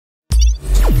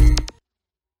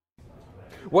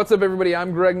What's up, everybody?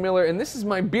 I'm Greg Miller, and this is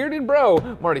my bearded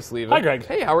bro, Marty Sleva. Hi, Greg.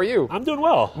 Hey, how are you? I'm doing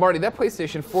well. Marty, that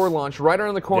PlayStation 4 launch right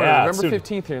around the corner, Yeah, November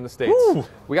soon. 15th here in the States. Woo.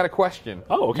 We got a question.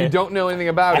 Oh, okay. You don't know anything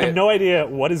about it. I have no idea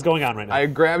what is going on right now. I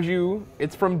grabbed you.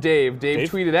 It's from Dave. Dave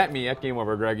tweeted at me at Game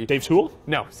Over, Greggy. Dave Tool?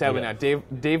 No, sadly Okay.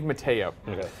 not. Dave Mateo.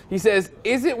 Okay. He says,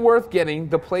 is it worth getting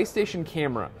the PlayStation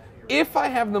Camera if I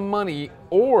have the money,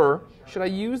 or should I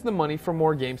use the money for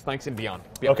more games? Thanks and beyond.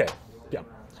 Okay. Yeah.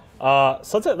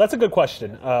 So that's a good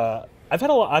question. I've had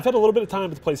a little bit of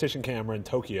time with the PlayStation Camera in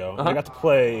Tokyo, and I got to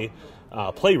play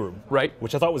Playroom, right?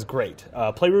 Which I thought was great.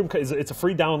 Playroom it's a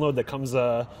free download that comes,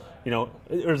 or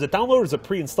is it download or is it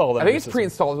pre-installed? I think it's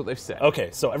pre-installed is what they've said. Okay,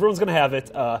 so everyone's going to have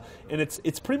it, and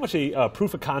it's pretty much a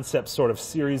proof of concept sort of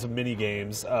series of mini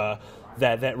games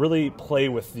that really play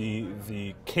with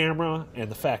the camera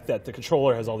and the fact that the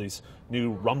controller has all these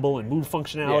new rumble and move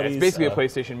functionalities. Yeah, it's basically a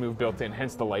PlayStation Move built in,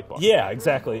 hence the light bar. Yeah,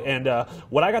 exactly. And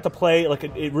what I got to play,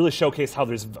 it really showcased how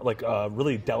there's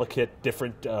really delicate,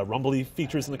 different rumbly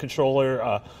features in the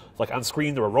controller. Like on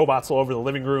screen, there were robots all over the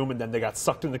living room, and then they got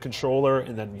sucked in the controller,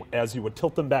 and then as you would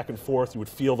tilt them back and forth, you would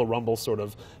feel the rumble sort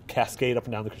of cascade up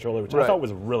and down the controller, which I thought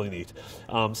was really neat.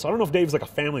 So I don't know if Dave's like a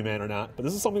family man or not, but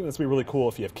this is something that's going to be really cool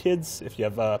if you have kids, if you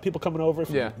have people coming over,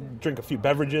 if you drink a few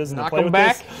beverages and then play with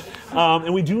this.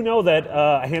 And we do know that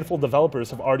a handful of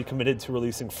developers have already committed to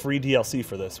releasing free DLC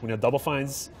for this. We know Double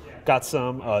Fine's got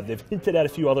some. They've hinted at a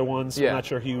few other ones. I'm not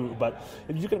sure who, but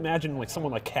if you can imagine like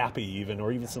someone like Cappy even,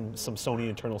 or even some Sony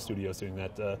internal studios doing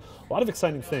that. A lot of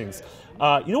exciting things.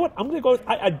 You know what? I'm going to go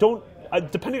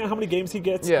with, depending on how many games he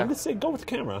gets, I'm going to say go with the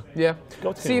camera. Yeah. Go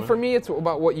with the See, camera. for me, it's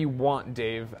about what you want,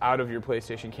 Dave, out of your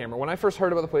PlayStation Camera. When I first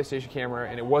heard about the PlayStation Camera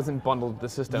and it wasn't bundled with the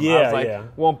system, I was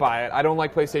like, won't buy it. I don't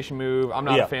like PlayStation Move. I'm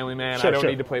not a family man. I don't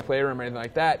need to play Playroom or anything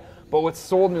like that. But what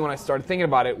sold me when I started thinking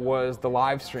about it was the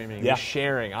live streaming, the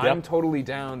sharing. I'm totally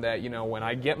down that, when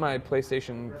I get my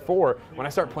PlayStation 4, when I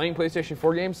start playing PlayStation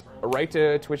 4 games, right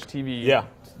to Twitch TV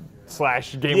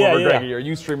 / Game Over Greggy, or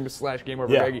Ustream / Game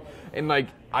Over Greggy. And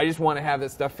I just want to have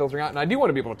that stuff filtering out, and I do want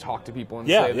to be able to talk to people and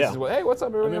say, "This is what, hey, what's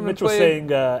up, everybody?" Mitch was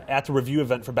saying at the review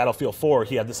event for Battlefield 4,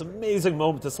 he had this amazing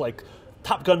moment, this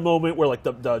Top Gun moment where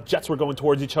the jets were going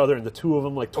towards each other and the two of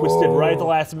them twisted right at the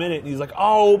last minute, and he's like,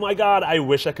 "Oh my God, I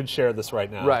wish I could share this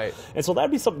right now." Right. And so that'd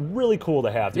be something really cool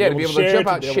to have. To be able to jump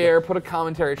out, share, put a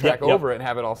commentary track over it, and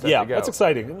have it all set to go. Yeah, that's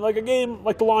exciting. And a game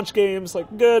like the launch games,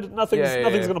 good. Nothing's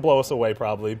going to blow us away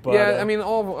probably. But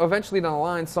eventually down the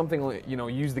line, something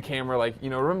use the camera.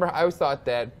 Remember, I always thought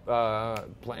that,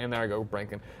 and there I go,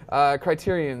 Brankin.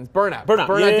 Criterion's Burnout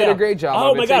did a great job.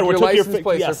 Oh of it. my God, your took your license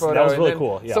plate photo. That was really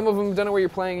cool. Yeah. Some of them have done it where you're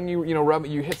playing and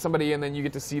you hit somebody and then you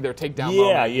get to see their takedown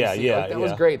moment. That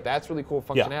was great. That's really cool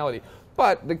functionality.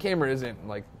 But the camera isn't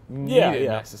needed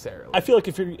necessarily. I feel like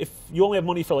if you only have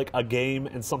money for a game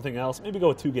and something else, maybe go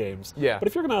with 2 games. Yeah. But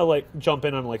if you're gonna jump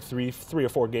in on three or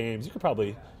 4 games, you could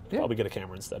probably get a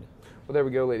camera instead. Well, there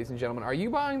we go, ladies and gentlemen. Are you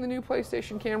buying the new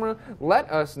PlayStation Camera?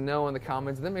 Let us know in the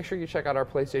comments. And then make sure you check out our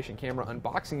PlayStation Camera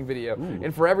unboxing video.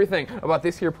 And for everything about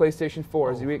this here PlayStation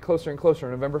 4, as we get closer and closer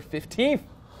on November 15th,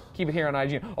 keep it here on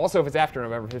IGN. Also, if it's after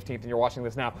November 15th and you're watching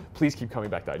this now, please keep coming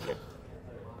back to IGN.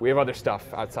 We have other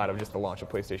stuff outside of just the launch of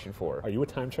PlayStation 4. Are you a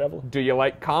time traveler? Do you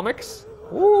like comics?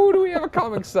 Ooh, do we have a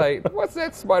comic site? What's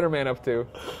that Spider-Man up to?